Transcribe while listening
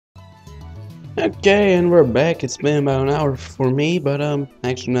Okay, and we're back. It's been about an hour for me, but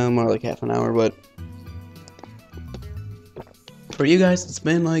actually no, more like half an hour, but for you guys, it's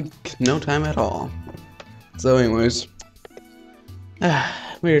been like no time at all. So anyways,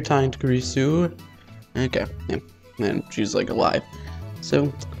 we're talking to Kurisu. Okay, yeah, and she's like alive.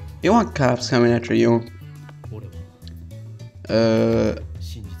 So, you want cops coming after you? I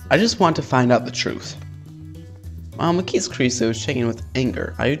just want to find out the truth. While Maki's Kurisu is shaking with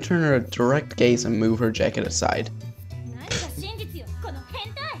anger, I turn her a direct gaze and move her jacket aside.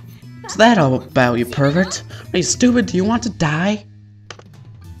 What's that all about, you pervert? Are you stupid? Do you want to die?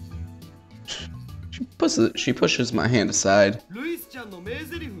 She pushes my hand aside.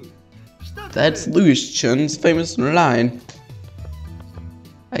 That's Louis-chan's famous line.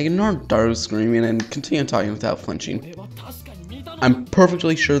 I ignore Daru screaming and continue talking without flinching. I'm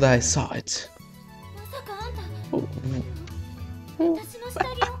perfectly sure that I saw it. Oh,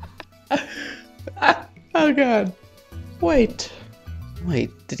 oh god. Wait,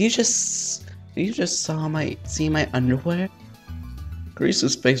 did you just see my underwear?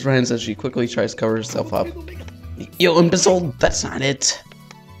 Grace's face brightens as she quickly tries to cover herself up. Yo, imbecile, that's not it.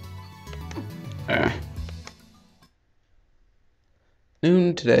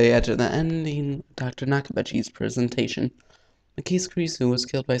 Noon today, after the ending Dr. Nakabachi's presentation, Maki's Kurisu was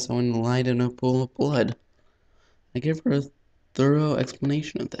killed by someone who lied in a pool of blood. I gave her a thorough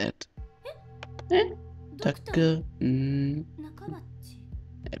explanation of that.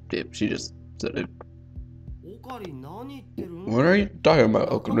 She just said it. What are you talking about,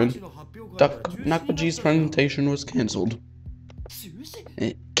 Okurin? Dr. Nakabachi's presentation was cancelled.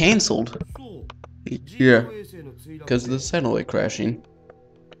 Cancelled? Yeah, because of the satellite crashing.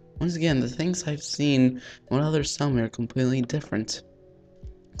 Once again, the things I've seen and what others tell me are completely different.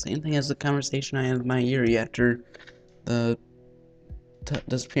 Same thing as the conversation I had with my Yuri after the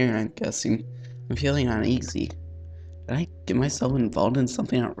disappearing, I'm guessing. I'm feeling uneasy. Did I get myself involved in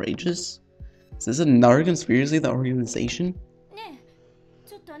something outrageous? Is this another conspiracy of the organization?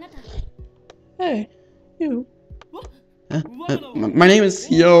 Hey, you. My name is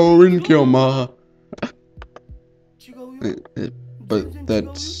HiddenKiller79. But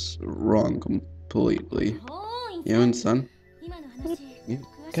that's wrong completely. You and son? You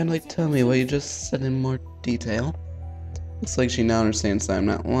kindly tell me what you just said in more detail. Looks like she now understands that I'm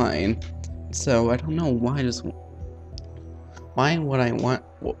not lying. So I don't know why would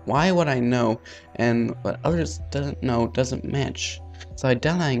I know and what others doesn't know doesn't match. So I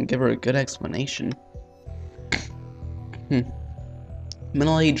doubt I can give her a good explanation.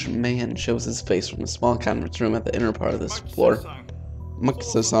 Middle-aged man shows his face from a small conference room at the inner part of this floor.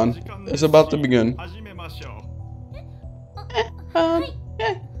 Makisa-san, it's about to begin.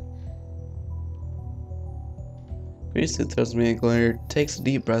 Kurisu throws me a glare, takes a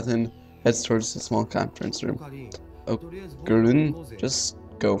deep breath and heads towards the small conference room. Oh, Gurden, just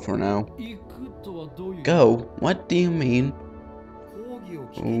go for now. Go? What do you mean?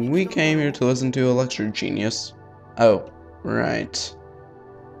 We came here to listen to a lecture, genius. Oh, right.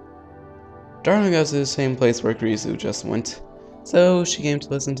 Darling goes to the same place where Kurisu just went. So she came to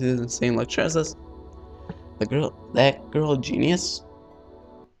listen to the same lecture as us. That girl genius?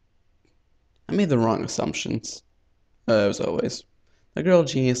 I made the wrong assumptions. As always. The girl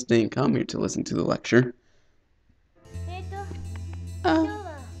genius didn't come here to listen to the lecture.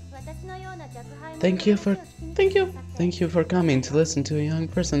 Thank you for coming to listen to a young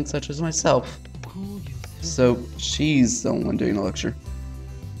person such as myself. So she's the one doing the lecture.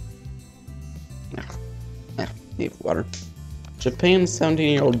 Need water. Japan's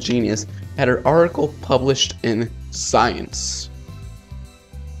 17-year-old genius had her article published in Science.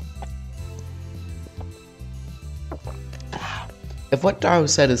 If what Daru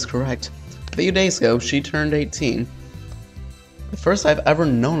said is correct, a few days ago she turned 18. The first I've ever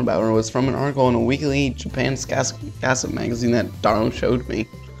known about her was from an article in a weekly Japan's gossip magazine that Daru showed me.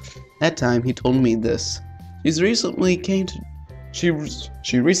 That time he told me this. She recently came to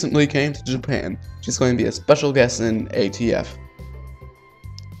Japan. She's going to be a special guest in ATF.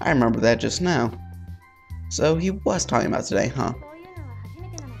 I remember that just now. So he was talking about today, huh?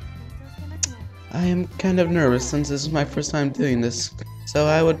 I am kind of nervous since this is my first time doing this, so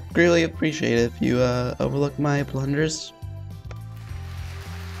I would greatly appreciate it if you overlook my blunders.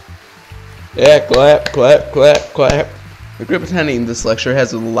 Yeah, clap, clap, clap, clap. The group attending this lecture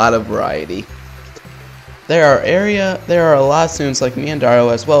has a lot of variety. There are a lot of students like me and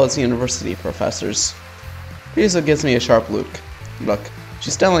Daru, as well as university professors. Risa gives me a sharp look.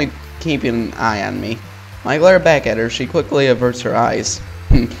 She's definitely keeping an eye on me. When I glare back at her, she quickly averts her eyes.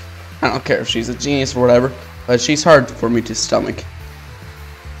 I don't care if she's a genius or whatever, but she's hard for me to stomach.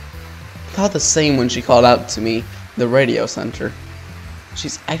 thought the same when she called out to me, the radio center.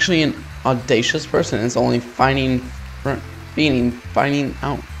 She's actually an audacious person and is only finding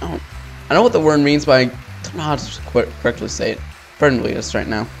out. I know what the word means, but I don't know how to correctly say it. Friendliest right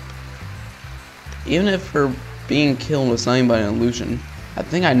now. Even if her being killed was nothing but an illusion, I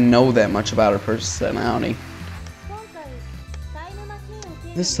think I know that much about her personality.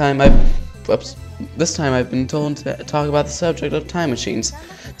 This time I've been told to talk about the subject of time machines.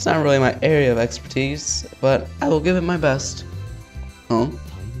 It's not really my area of expertise, but I will give it my best. Oh,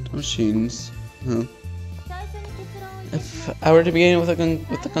 time machines. Huh. If I were to begin with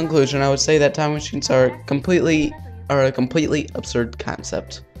the conclusion, I would say that time machines are a completely absurd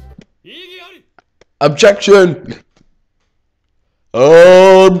concept. Objection!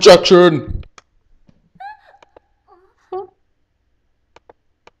 Objection!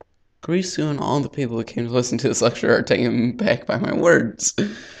 Kurisu and all the people who came to listen to this lecture are taken back by my words.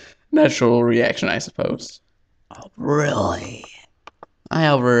 Natural reaction, I suppose. Oh, really? I,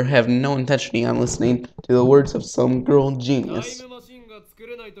 however, have no intention on listening to the words of some girl genius.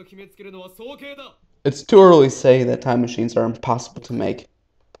 It's too early to say that time machines are impossible to make.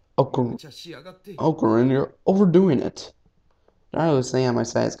 Okurin, you're overdoing it. Darla staying on my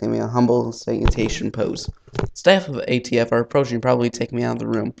side is giving me a humble salutation pose. Staff of ATF are approaching, probably take me out of the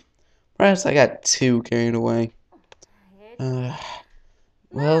room. Perhaps I got too carried away.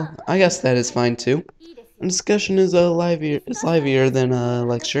 Well, I guess that is fine too. A discussion is livelier than a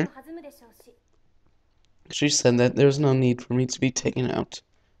lecture. She said that there's no need for me to be taken out.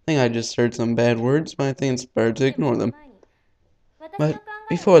 I think I just heard some bad words, but I think it's better to ignore them. But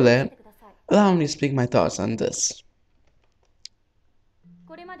before that, allow me to speak my thoughts on this.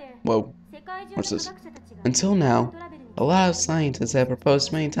 Whoa, what's this? Until now, a lot of scientists have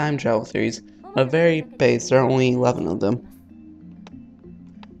proposed many time travel theories. At a very base, there are only 11 of them.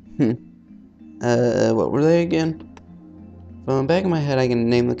 What were they again? From the back of my head, I can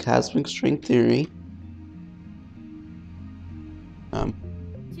name the cosmic string theory.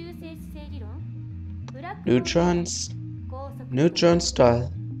 Neutron star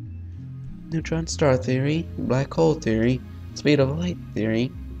theory, black hole theory, speed of light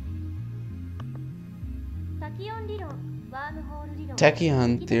theory,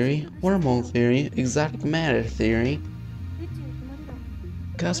 tachyon theory, wormhole theory, exotic matter theory,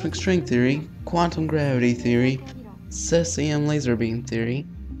 cosmic string theory, quantum gravity theory, cesium laser beam theory,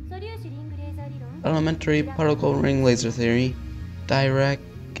 elementary particle ring laser theory, Dirac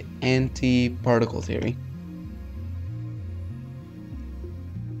anti-particle theory.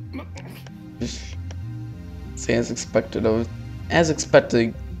 See, as expected of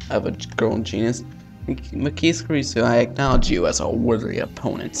a girl genius, Makis Kurisu, I acknowledge you as a worthy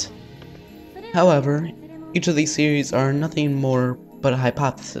opponent. However, each of these theories are nothing more but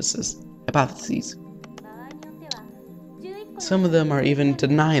hypotheses. Some of them are even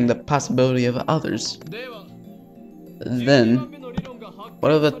denying the possibility of others. Then,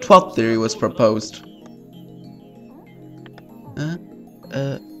 what if a 12th theory was proposed?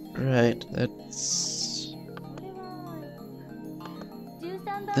 Right, that's...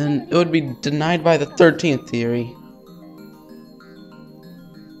 Then it would be denied by the 13th theory.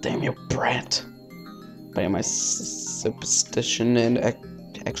 Damn you, brat. By my superstition and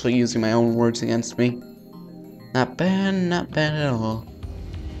actually using my own words against me. Not bad at all.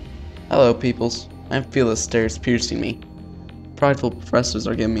 Hello, peoples. I feel the stares piercing me. Prideful professors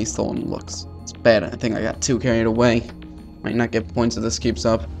are giving me stolen looks. It's bad, I think I got too carried away. Might not get points if this keeps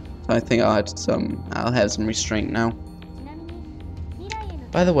up. So I think I'll have some restraint now.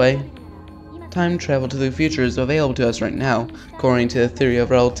 By the way, time travel to the future is available to us right now, according to the theory of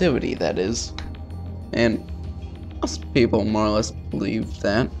relativity, that is. And most people more or less believe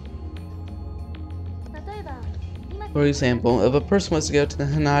that. For example, if a person was to go to the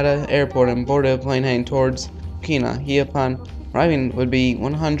Hanada airport and board a plane heading towards Okina, he upon arriving would be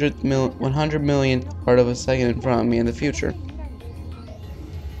 100 millionth part of a second in front of me in the future.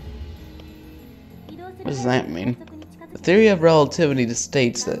 What does that mean? The theory of relativity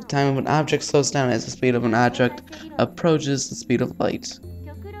states that the time of an object slows down as the speed of an object approaches the speed of light.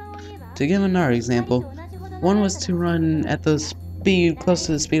 To give another example, if one was to run at the speed close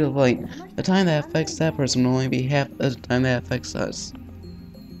to the speed of light, the time that affects that person will only be half the time that affects us.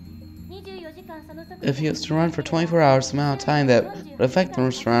 If he was to run for 24 hours, the amount of time that would affect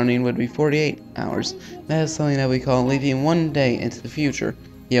the surrounding would be 48 hours. That is something that we call leaping one day into the future.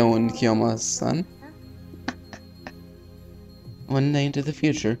 Yo and Kiyoma-san. One day into the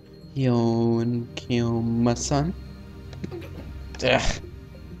future. Yo and Kiyoma-san. Ugh.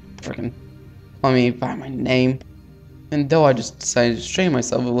 Frickin' call me by my name. And though I just decided to strain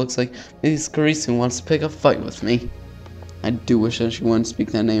myself, it looks like Ms. Karisu wants to pick a fight with me. I do wish that she wouldn't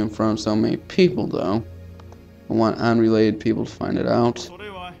speak that name in front of so many people, though. I want unrelated people to find it out.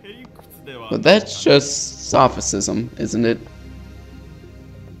 But that's just sophism, isn't it?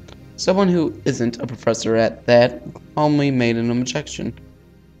 Someone who isn't a professor at that calmly made an objection.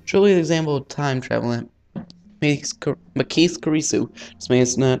 Truly an example of time travel that makes Makis Karisu just means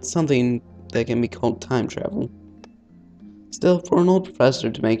it's not something that can be called time travel. Still, for an old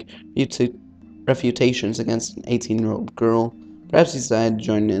professor to make refutations against an 18-year-old girl, perhaps he decided to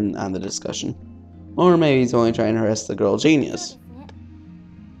join in on the discussion. Or maybe he's only trying to harass the girl genius.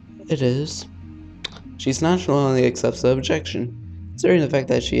 It is. She's nonchalantly accepts the objection. Considering the fact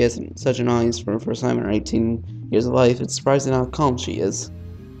that she has such an audience for the first time in her 18 years of life, it's surprising how calm she is.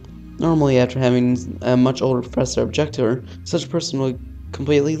 Normally, after having a much older professor object to her, such a person would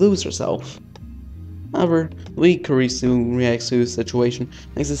completely lose herself. However, the way Karisu reacts to the situation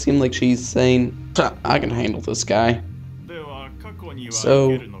makes it seem like she's saying, I can handle this guy.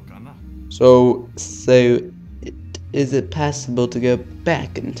 So, is it possible to go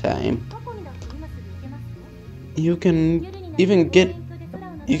back in time? You can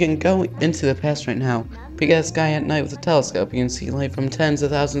go into the past right now. Peek at the sky at night with a telescope. You can see light from tens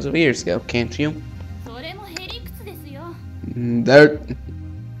of thousands of years ago, can't you?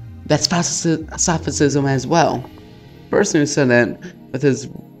 That's sophism as well. The person who said that with his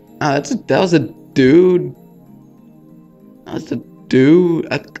that was a dude. That was a dude.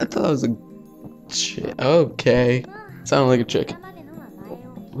 I thought that was a chick. Okay, sounded like a chick.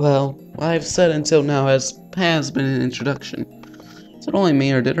 Well, what I've said until now has been an introduction. Is it only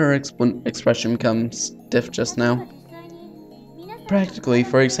me, or did her expression become stiff just now? Practically,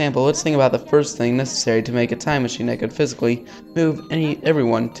 for example, let's think about the first thing necessary to make a time machine that could physically move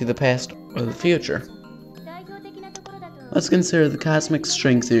everyone to the past or the future. Let's consider the cosmic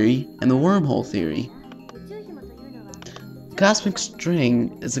string theory and the wormhole theory. Cosmic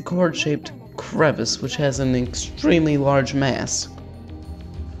string is a cord-shaped crevice which has an extremely large mass.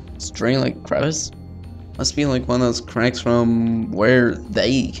 String like crevice? Must be like one of those cracks from where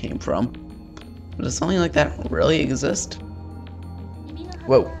they came from. But does something like that really exist?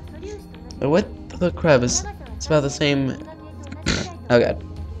 Whoa. The width of the crevice is about the same. Oh god.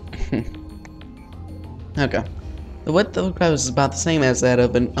 Okay. The width of the crevice is about the same as that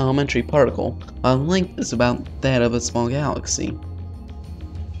of an elementary particle, while the length is about that of a small galaxy.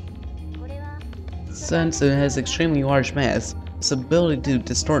 Since it has extremely large mass, its ability to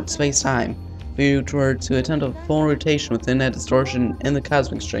distort space-time, if you were to attempt a full rotation within that distortion in the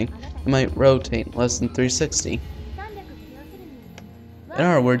cosmic string, it might rotate less than 360. In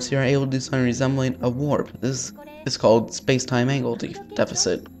other words, you are able to do something resembling a warp. This is called space-time angle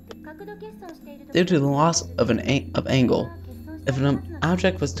deficit. Due to the loss of angle, if an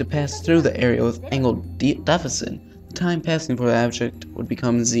object was to pass through the area with angle deficit, the time passing for the object would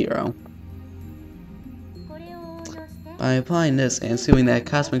become 0. By applying this and assuming that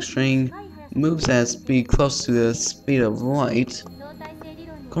cosmic string moves at a speed close to the speed of light,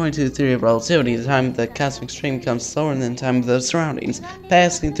 according to the theory of relativity, the time of the cosmic string becomes slower than the time of the surroundings.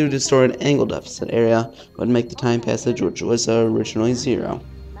 Passing through the distorted angle deficit area would make the time passage, which was originally 0,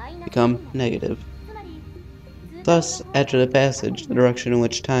 become negative. Thus, after the passage, the direction in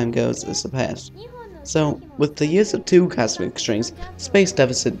which time goes is the past. So, with the use of two cosmic strings, space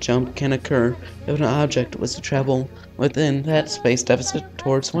deficit jump can occur if an object was to travel within that space deficit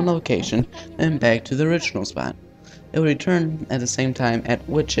towards one location and back to the original spot. It would return at the same time at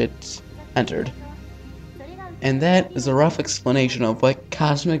which it entered. And that is a rough explanation of what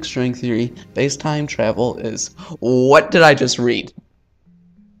cosmic string theory based time travel is. What did I just read?